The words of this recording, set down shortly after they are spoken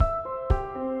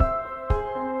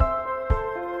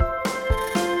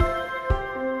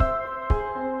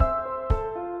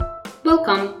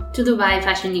welcome to Dubai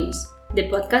Fashion News, the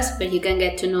podcast where you can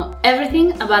get to know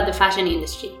everything about the fashion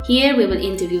industry. Here we will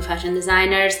interview fashion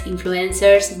designers,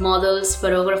 influencers, models,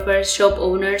 photographers, shop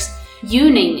owners,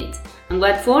 you name it. And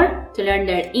what for? To learn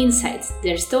their insights,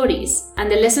 their stories,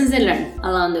 and the lessons they learn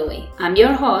along the way. I'm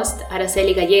your host,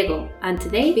 Araceli Gallego, and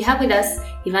today we have with us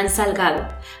Ivan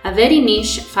Salgado, a very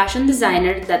niche fashion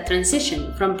designer that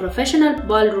transitioned from professional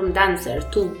ballroom dancer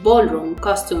to ballroom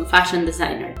costume fashion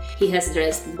designer. He has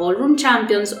dressed ballroom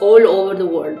champions all over the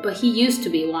world, but he used to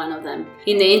be one of them.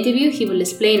 In the interview, he will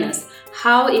explain us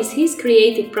how is his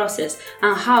creative process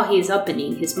and how he is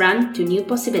opening his brand to new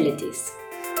possibilities.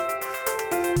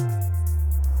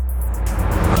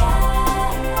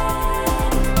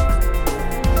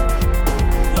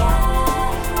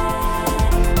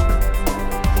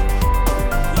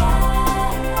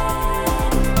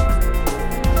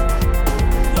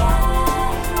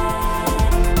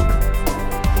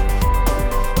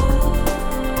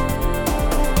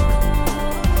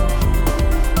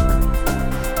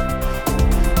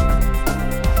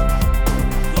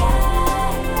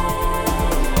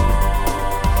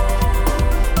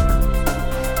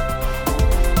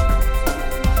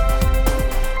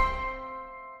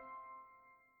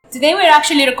 Today we're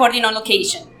actually recording on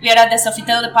location. We are at the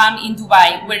Sofitel de Palm in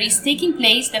Dubai, where is taking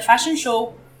place the fashion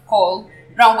show called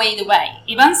Runway Dubai.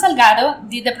 Ivan Salgado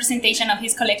did the presentation of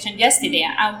his collection yesterday,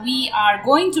 and we are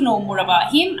going to know more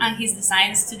about him and his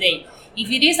designs today. If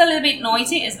it is a little bit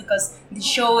noisy, it's because the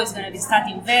show is going to be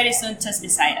starting very soon just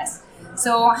beside us.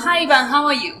 So, hi Ivan, how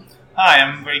are you? Hi,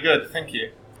 I'm very good, thank you.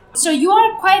 So you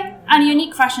are quite a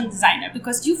unique fashion designer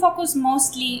because you focus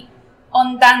mostly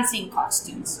on dancing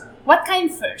costumes. What came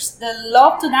first, the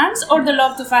love to dance or the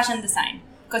love to fashion design?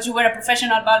 Because you were a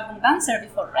professional ballroom dancer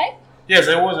before, right? Yes,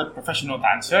 I was a professional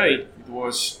dancer. It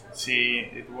was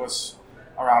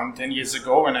around 10 years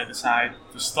ago when I decided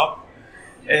to stop.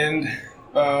 And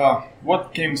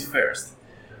what came first?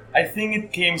 I think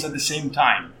it came at the same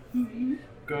time.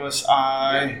 Because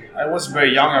I was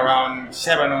very young, around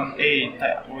 7 or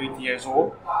 8 years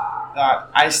old, that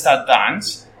I started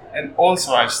dance. And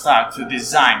also I start to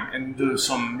design and do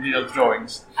some little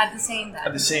drawings. At the same time?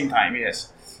 At the same time,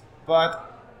 yes. But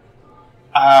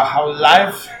how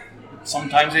life,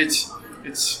 sometimes it's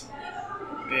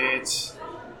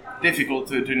difficult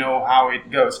to know how it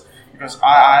goes. Because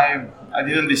I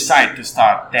didn't decide to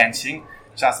start dancing.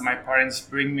 Just my parents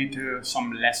bring me to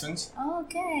some lessons.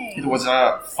 Okay. It was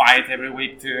a fight every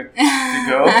week to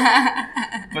go.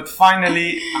 But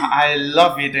finally, I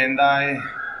love it, and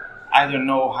I don't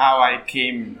know how I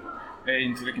came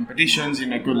into the competitions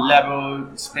in a good level,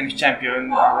 Spanish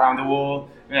champion around the world,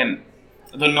 and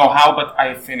I don't know how, but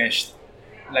I finished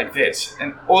like this.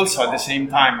 And also at the same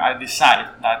time, I decided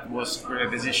that was a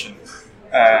great decision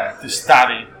to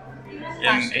study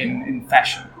in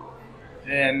fashion.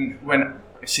 And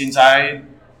since I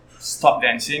stopped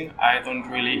dancing, I don't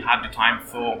really have the time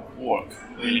for work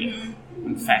really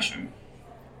in fashion.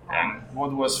 And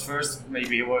what was first,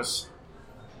 maybe it was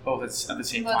both at the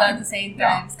same time. Both at the same time.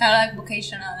 Yeah. It's kind of like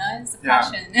vocational, no? It's a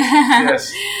passion.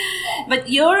 Yes. But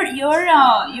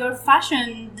your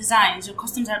fashion designs, your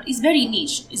costumes is very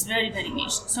niche. It's very, very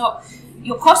niche. So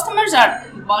your customers are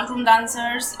ballroom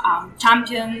dancers,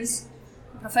 champions,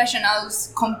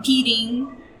 professionals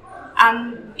competing.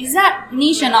 And is that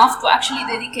niche enough to actually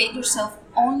dedicate yourself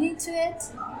only to it?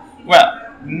 Well,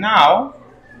 now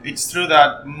it's true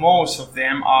that most of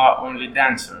them are only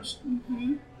dancers.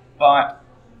 But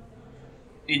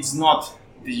it's not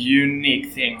the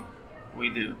unique thing we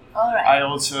do. All right. I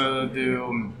also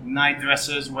do night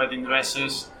dresses, wedding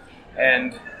dresses,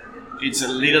 and it's a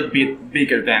little bit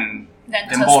bigger than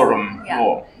ballroom.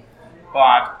 Yeah.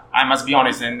 But I must be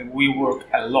honest, and we work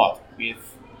a lot with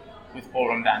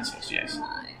ballroom dancers, yes.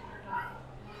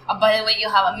 By the way, you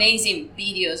have amazing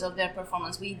videos of their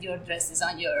performance with your dresses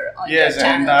on your channel. Yes,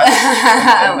 and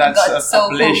that's a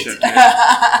pleasure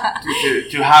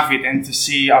to have it and to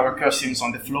see our costumes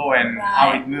on the floor and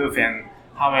how it moves and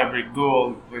how every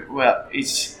goal, well,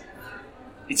 it's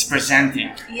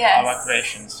presenting our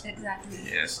creations. Exactly.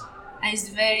 Yes. And it's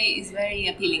very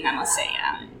appealing, I must say.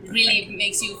 It really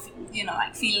makes you,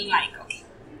 feel like, okay,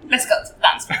 let's go to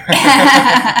dance.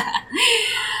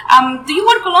 Do you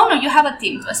work alone or you have a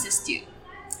team to assist you?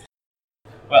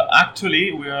 Well,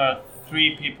 actually, we are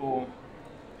 3 people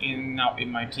in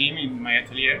my team, in my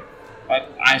atelier.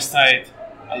 But I started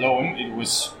alone. It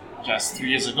was just 3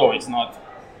 years ago. It's not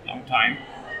a long time.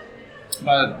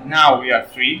 But now we are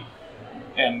 3.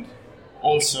 And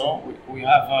also, we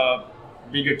have a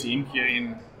bigger team here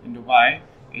in Dubai.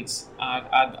 It's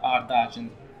Art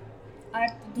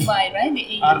Dubai, right? The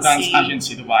agency. Art Dance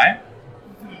Agency Dubai.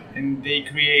 and they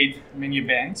create many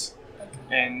events.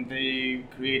 And they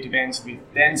create events with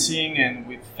dancing and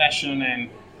with fashion, and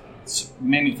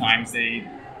many times they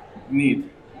need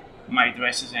my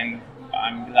dresses, and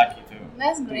I'm lucky to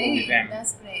That's to work great. with them.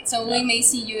 That's great. So we may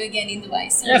see you again in Dubai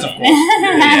soon. Yes, of course.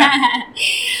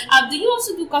 Yeah. Do you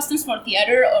also do customs for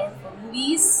theater or for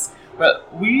movies? Well,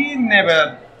 we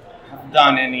never have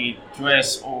done any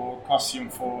dress or costume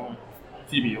for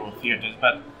TV or theaters,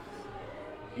 but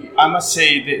I must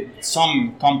say that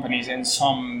some companies and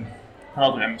some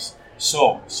programs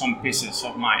saw some pieces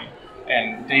of mine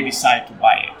and they decide to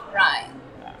buy it. Right.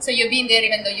 So you've been there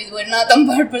even though you were not on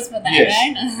purpose for that, Yes.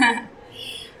 right?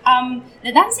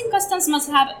 The dancing customs must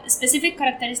have specific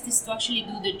characteristics to actually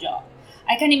do the job.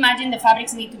 I can imagine the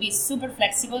fabrics need to be super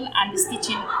flexible and the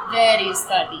stitching very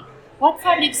sturdy. What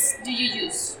fabrics do you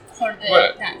use for the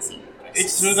Well, dancing dresses?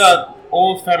 It's true that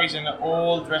all fabrics and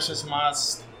all dresses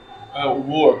must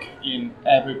work in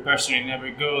every person, in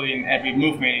every girl, in every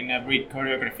movement, in every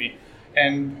choreography.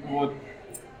 And what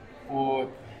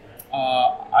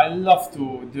I love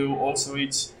to do also,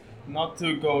 it's not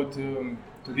to go to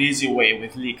the easy way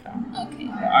with lycra. Okay.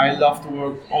 I love to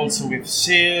work also with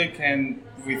silk and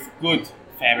with good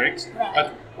fabrics, Right.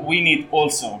 but we need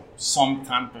also some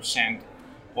 10%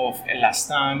 of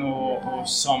elastane or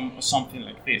something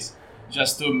like this,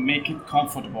 just to make it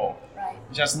comfortable. Right.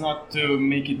 Just not to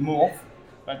make it move,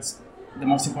 but the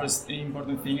most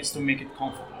important thing is to make it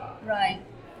comfortable. Right.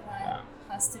 Yeah.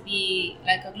 Has to be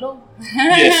like a glove.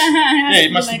 Yes. Has Yeah, to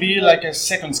it must be a like a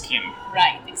second skin. glove.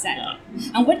 Right,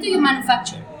 exactly. And where do you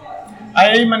manufacture?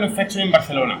 I manufacture in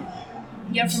Barcelona.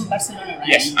 You're from Barcelona, right?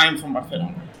 Yes, I'm from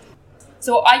Barcelona.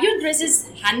 So are your dresses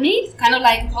handmade, kind of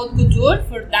like haute couture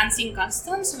for dancing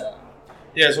customs?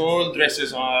 Yes, all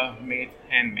dresses are made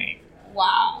handmade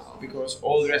Wow. because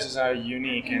all dresses are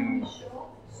unique and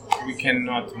we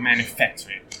cannot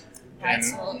manufacture it. Right, And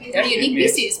so they're unique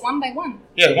Yes. pieces, one by one.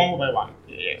 Yeah, one by one.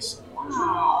 Yes.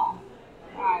 Wow.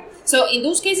 Wow. So in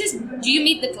those cases, do you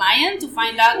meet the client to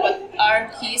find out what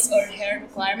are his or her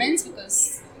requirements?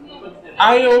 Because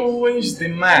I always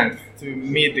demand to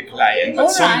meet the client, but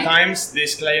Alright. sometimes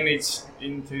this client is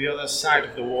into the other side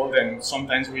of the world, and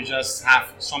sometimes we just have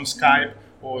some Skype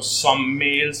or some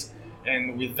mails,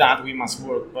 and with that we must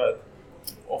work. But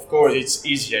of course, it's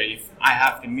easier if I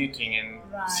have the meeting and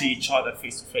Right. see each other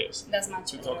face to face. that's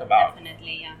much To better, talk about.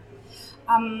 definitely, yeah.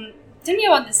 Tell me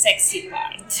about the sexy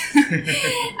part.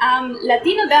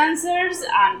 Latino dancers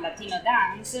and Latino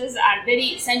dances are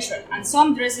very sensual, and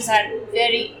some dresses are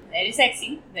very, very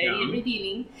sexy, very Yeah.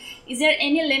 revealing. Is there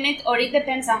any limit, or it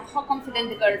depends on how confident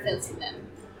the girl feels in them?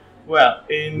 Well,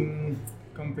 in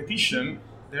competition,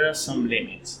 there are some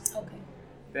limits. Okay.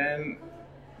 Then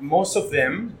most of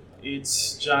them,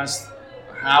 it's just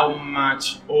how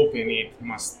much open it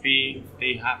must be.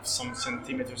 They have some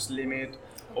centimeters limit,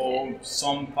 or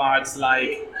some parts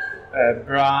like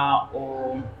bra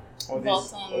or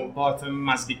this Bottom. or bottom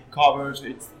must be covered.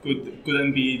 It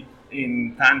couldn't be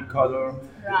in tan color.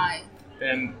 Right.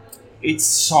 Then it's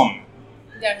some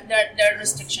There are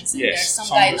restrictions. And there are yes some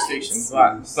some guidelines. restrictions,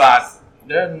 but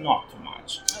they're not too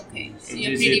much. Okay. So It's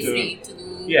you're easy pretty to- free to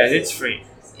do. Yeah, it's free.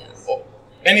 Yeah. Oh,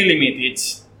 any limit,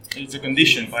 it's a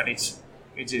condition, but it's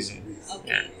easy.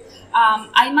 Okay.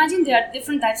 I imagine there are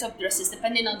different types of dresses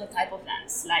depending on the type of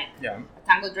dance. Like Yeah. a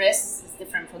tango dress is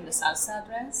different from the salsa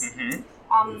dress. Mhm.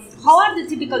 How are the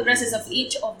typical dresses of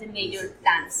each of the major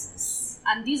dances?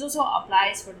 And this also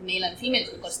applies for the male and females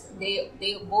because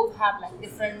they both have like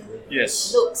different Yes.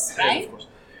 looks, Yeah, right? of course.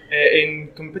 In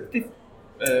competitive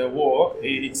war,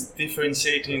 it's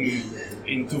differentiating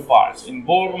in two parts: in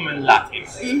ballroom and Latin.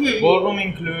 Ballroom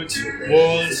includes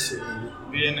waltz,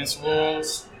 Viennese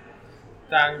waltz,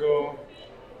 tango,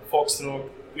 foxtrot,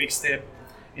 quick step.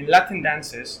 In Latin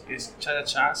dances, is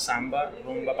cha-cha-cha, samba,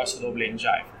 rumba, paso doble, and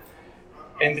jive.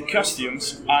 And the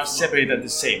costumes are separated the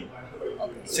same.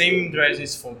 Same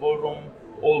dresses for ballroom,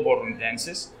 all ballroom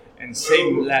dances, and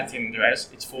same Latin dress,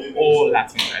 it's for all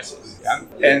Latin dresses. Yeah?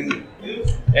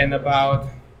 And about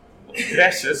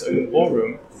dresses in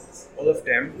ballroom, all of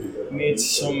them need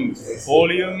some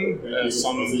volume,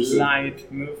 some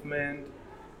light movement,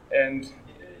 and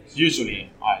usually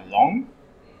are long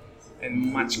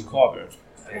and much covered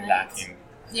in Latin.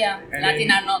 Yeah, And Latin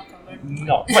in- are not covered.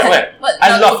 No, well, Well, I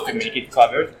not love too to much. make it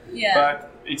covered, Yeah.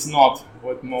 but it's not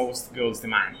what most girls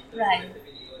demand. Right.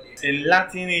 In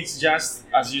Latin, it's just,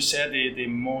 as you said, the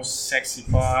most sexy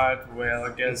part, where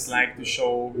girls like to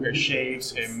show her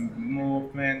shapes, her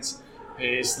movements,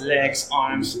 his legs,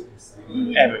 arms,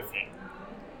 everything.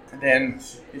 Then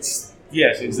it's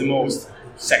the most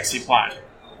sexy part.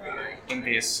 in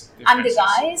this. And the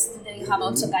guys, do they have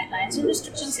also guidelines and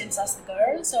restrictions since as the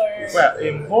girls, or? Well,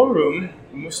 in ballroom,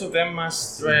 most of them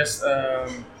must dress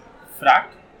frac.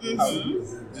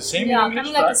 The same Yeah, in kind English,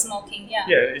 of like frac? a smoking, yeah.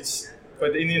 Yeah, it's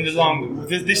but in the long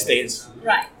this stays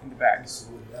Right. in the bags.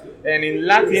 And in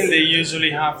Latin, they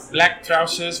usually have black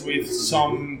trousers with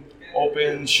some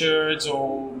open shirts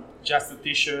or just a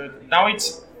t-shirt. Now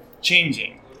it's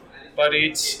changing, but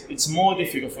it's more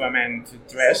difficult for a man to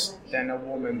dress than a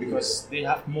woman because they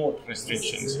have more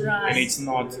restrictions, Right. and it's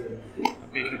not a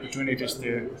big opportunities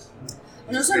to.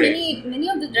 And also, Great. many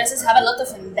of the dresses have a lot of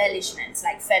embellishments,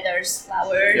 like feathers,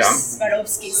 flowers, Yeah.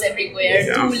 Swarovskis everywhere,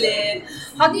 Yeah. tulle.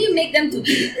 How do you make them to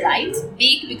be bright,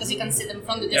 big, because you can see them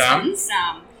from the Yeah. distance,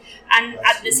 and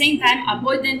at the same time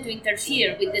avoid them to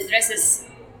interfere with the dresses,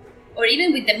 or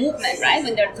even with the movement, right,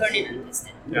 when they're turning and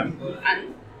twisting. Yeah. And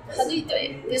how do you do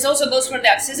it? This also goes for the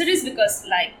accessories because,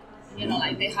 like, you know,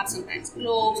 like they have sometimes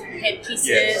gloves, headpieces,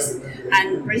 Yes.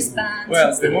 and wristbands. Well,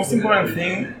 and the stuff. most important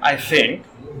thing, I think,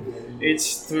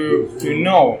 is to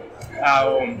know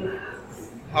how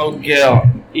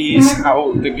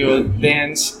the girl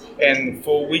dance, and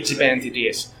for which event it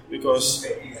is,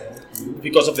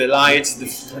 because of the lights,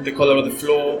 the color of the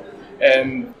floor,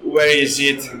 and where is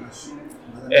it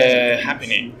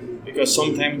happening? Because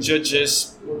sometimes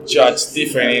judges judge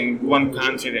different in one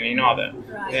country than in other,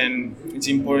 Right. and it's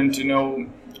important to know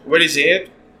where is it,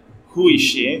 who is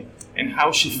she, and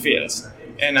how she feels.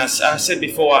 And as I said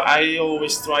before, I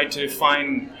always try to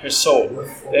find her soul.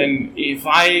 And if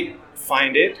I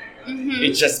find it,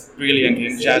 it's just brilliant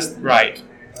and just right.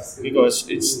 Because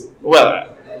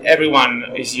everyone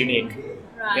is unique.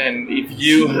 Right. And if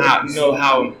you know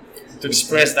how to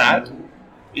express that,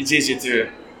 it's easy to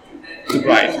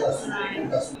write.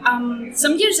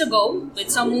 Some years ago, with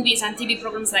some movies and TV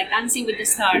programs like Dancing with the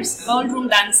Stars, ballroom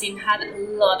dancing had a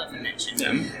lot of attention.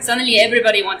 Yeah. Suddenly,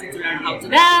 everybody wanted to learn how to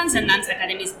dance, and dance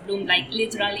academies bloomed like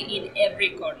literally in every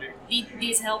corner. Did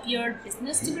this help your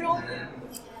business to grow?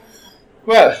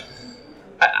 Well,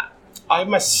 I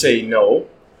must say no.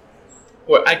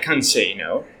 Well, I can't say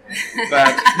no,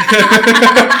 but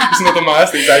it's not a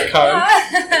must. I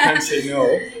can't say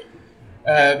no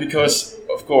because,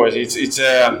 of course, it's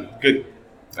a good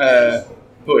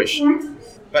push.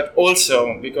 But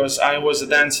also because I was a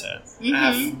dancer, I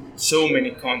have so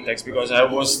many contacts because I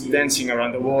was dancing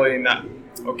around the world. And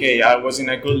I was in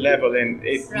a good level, and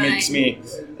it Right. makes me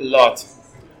a lot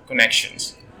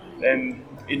connections. And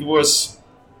it was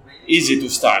easy to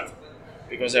start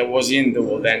because I was in the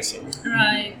world dancing.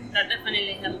 Right, that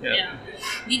definitely helped. Yeah.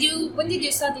 When did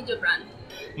you start your brand?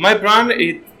 My brand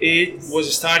it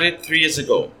was started 3 years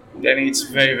ago. Then it's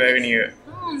very, very new.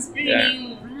 Oh, it's pretty Yeah.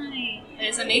 new, right?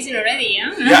 It's amazing already,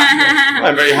 yeah. Yeah,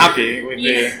 I'm very happy with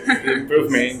the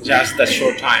improvement in just that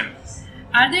short time.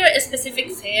 Are there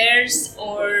specific fairs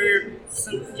or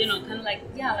some, kind of like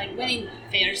wedding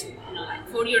fairs, like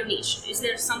for your niche? Is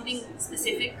there something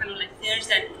specific, kind of like fairs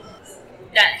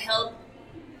that help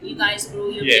you guys grow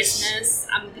your Yes. business?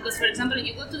 Because, for example, if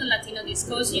you go to the Latino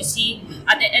discos, you see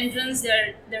at the entrance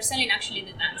they're selling actually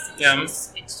the dance Yeah. shoes,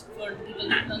 which for the people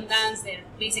that don't dance, they're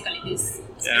basically these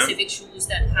Yeah. specific shoes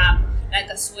that have like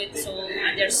a sweat sole,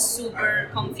 and they're super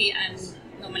comfy and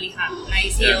normally have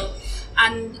nice Yeah. heel.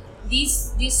 And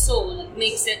this sole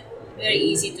makes it very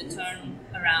easy to turn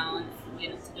around, to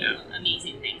do Yeah.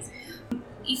 amazing things.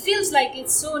 It feels like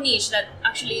it's so niche that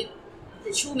actually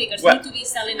the shoemakers Well- need to be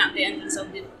selling at the entrance of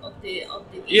the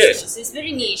Yes. discos. It's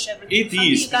very niche. It How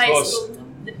do is, you guys because- go to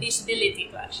the visibility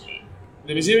to actually?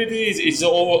 The visibility is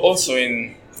also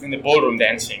in the ballroom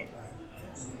dancing.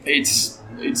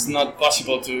 It's not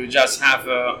possible to just have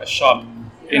a shop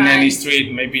in Right. any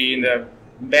street, maybe in the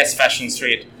best fashion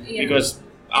street, Yeah. because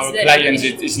our very clients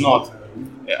niche. is not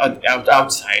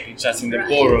outside. It's just in the Right.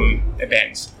 ballroom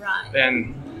events. Right.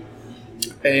 Then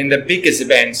in the biggest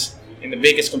events, in the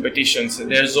biggest competitions,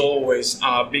 there's always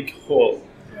a big hall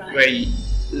Right. where a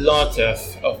lot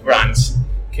of brands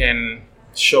can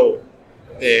show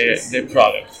their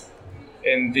product,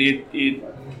 and it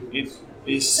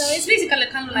is So it's basically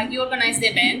kind of like you organize the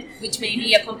event, which may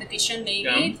be a competition, maybe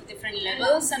Yeah. to different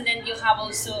levels, and then you have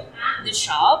also the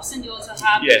shops, and you also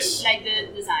have Yes. like the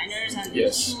designers and the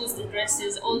Yes. shoes, the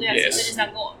dresses, all the Yes. accessories that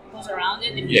goes around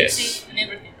it, the Yes. music and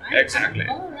everything, right? Exactly.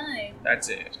 All right. that's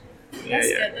it. That's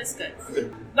good. That's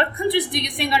good. What countries do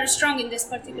you think are strong in this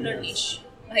particular niche?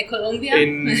 Like Colombia?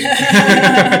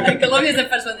 Colombia is the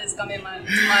first one that's coming to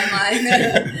my mind.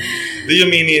 Do you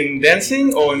mean in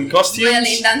dancing or in costumes? Well,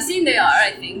 in dancing they are,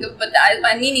 I think, but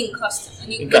I mean in costume.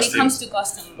 When it costume. comes to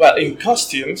costume. Well, in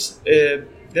costumes,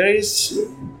 there is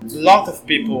a lot of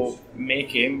people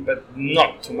making, but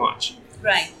not too much.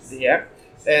 Right. Yeah,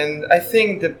 and I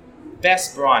think the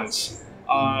best brands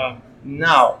are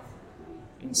now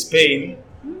in Spain.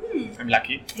 I'm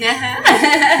lucky. And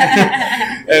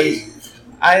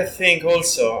I think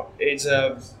also it's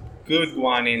a good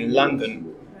one in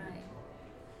London.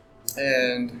 Right.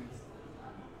 And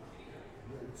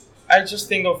I just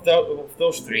think of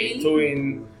those three.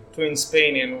 Really? Two in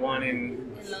Spain and one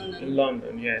in London.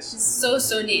 London, yes. So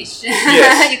niche.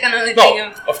 Yes. You can only think No,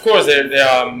 of. of course there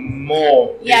are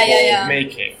more people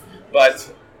making,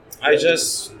 but I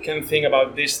just can think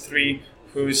about these three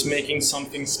who's making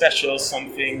something special,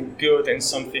 something good, and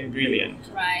something brilliant.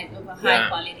 Right, of a high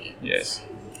quality. Yes.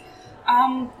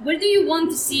 Where do you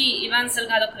want to see Ivan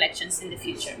Salgado collections in the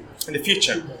future? In the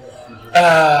future,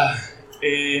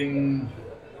 in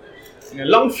a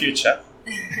long future,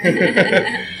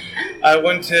 I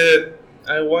want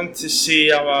to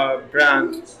see our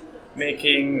brand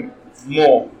making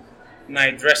more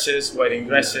night dresses, wedding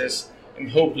dresses,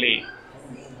 and hopefully,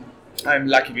 I'm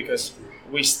lucky because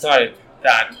we started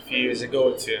that a few years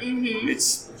ago too. Mm-hmm.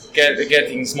 It's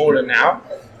getting smaller now,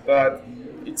 but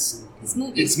it's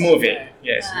moving.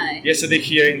 Yes. Right. Yesterday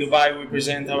here in Dubai, we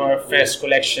present our first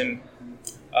collection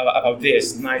about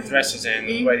this night dresses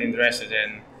and wedding dresses,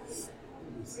 and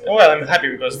well, I'm happy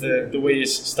because the way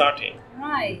is starting.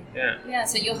 Right. Yeah. Yeah.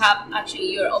 So you're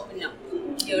opening up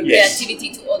your Yes.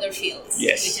 creativity to other fields.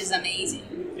 Yes. Which is amazing.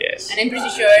 Yes. And I'm pretty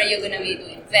sure you're gonna be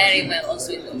doing very well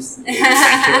also in those. Thank you very much.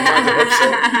 I hope so.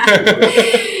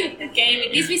 Okay,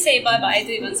 with this we say bye-bye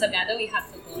to Ivan Salgado. We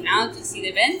have to go now to see the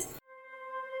event.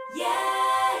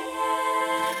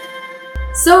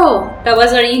 So, that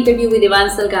was our interview with Ivan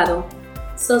Salgado.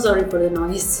 So sorry for the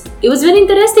noise. It was very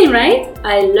interesting, right?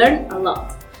 I learned a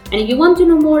lot. And if you want to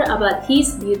know more about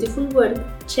his beautiful work,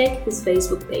 check his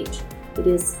Facebook page. It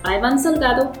is Ivan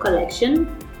Salgado Collection.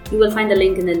 You will find the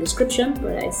link in the description,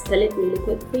 where I spell it really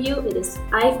quick for you. It is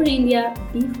I for India,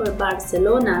 B for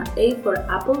Barcelona, A for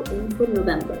Apple, N for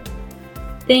November.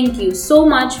 Thank you so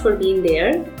much for being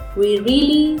there. We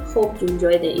really hope you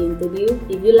enjoyed the interview.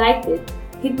 If you liked it,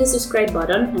 hit the subscribe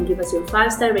button and give us your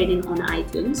 5-star rating on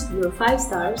iTunes. Your 5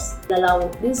 stars will allow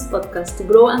this podcast to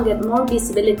grow and get more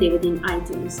visibility within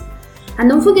iTunes. And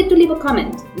don't forget to leave a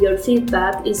comment. Your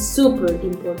feedback is super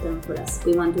important for us.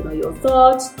 We want to know your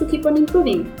thoughts to keep on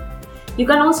improving. You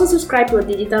can also subscribe to our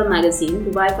digital magazine,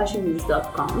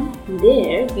 DubaiFashionNews.com.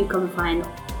 There you can find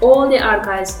all the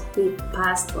archives with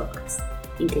past podcasts,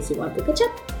 in case you want to catch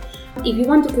up. If you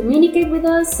want to communicate with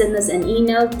us, send us an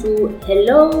email to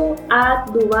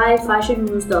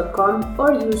hello@DubaiFashionNews.com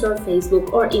or use our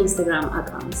Facebook or Instagram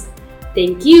accounts.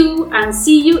 Thank you and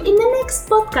see you in the next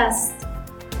podcast.